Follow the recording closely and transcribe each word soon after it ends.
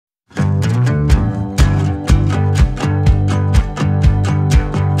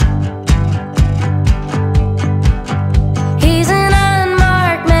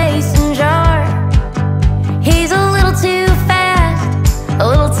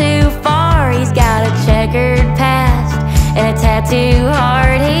tattoo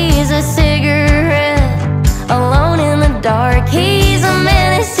heart. He's a cigarette, alone in the dark. He's a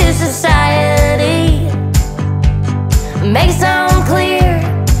menace to society, makes own clear,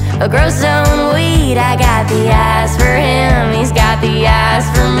 grows own weed. I got the eyes for him, he's got the eyes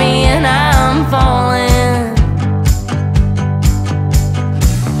for me, and I'm falling.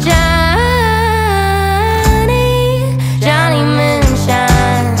 Johnny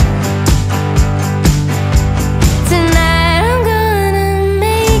Moonshine, tonight I'm gonna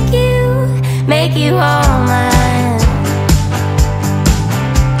make you